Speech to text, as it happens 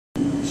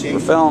We're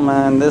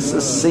filming. This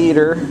is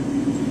Cedar.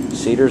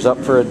 Cedar's up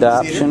for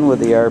adoption with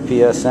the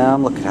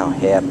RPSM. Look at how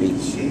happy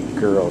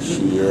girl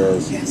she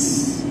is.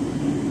 Yes.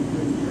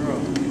 Good girl.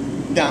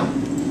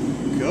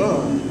 Down.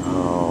 Good.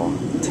 Oh,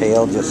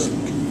 tail just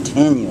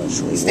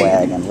continuously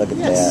wagging. Look at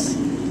that.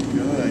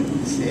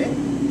 Good. Sit.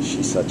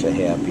 She's such a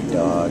happy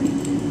dog.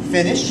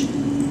 Finish.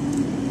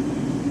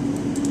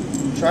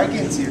 Try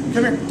again, Cedar.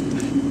 Come here.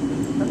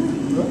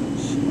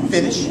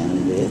 Finish. On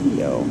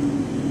video.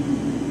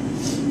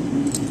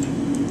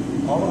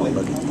 All the way.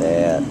 Look at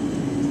that.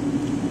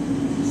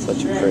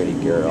 Such a pretty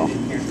girl.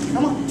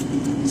 Come on.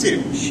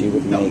 Cedar. She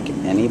would make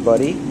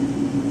anybody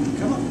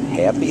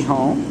happy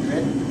home.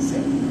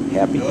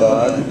 Happy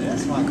dog.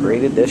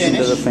 Great addition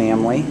to the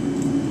family.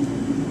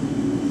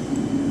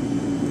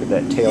 Look at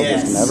that tail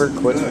just never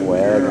quits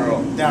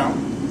wagging. Down.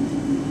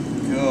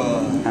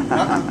 Good.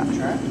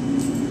 Try.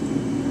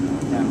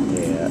 Down.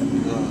 Yeah.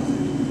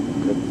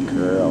 Good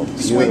girl.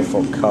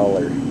 Beautiful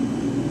color.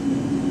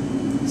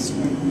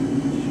 Swing.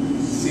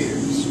 Cedar.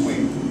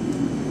 Swing.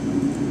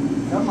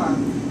 Come on.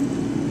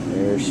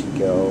 There she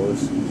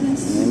goes.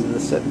 Yes. And into the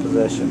sit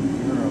position.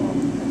 Girl.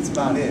 That's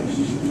about it.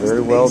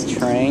 Very well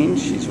trained.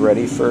 She's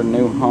ready for a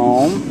new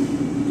home.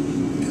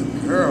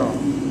 Good girl.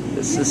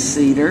 This is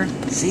Cedar.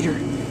 Cedar.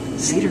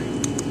 Cedar.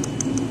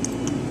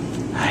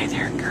 Hi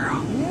there,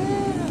 girl.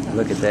 Yeah.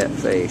 Look at that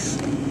face.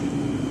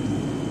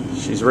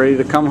 She's ready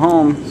to come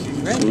home.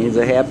 She needs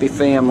a happy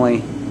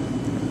family.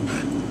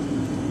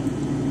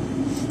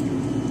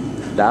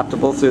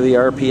 Adoptable through the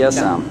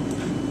RPSM.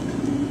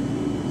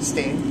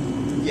 Stand.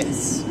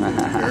 Yes. Good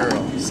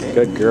girl.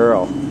 Good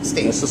girl.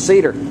 Stand. This is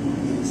Cedar.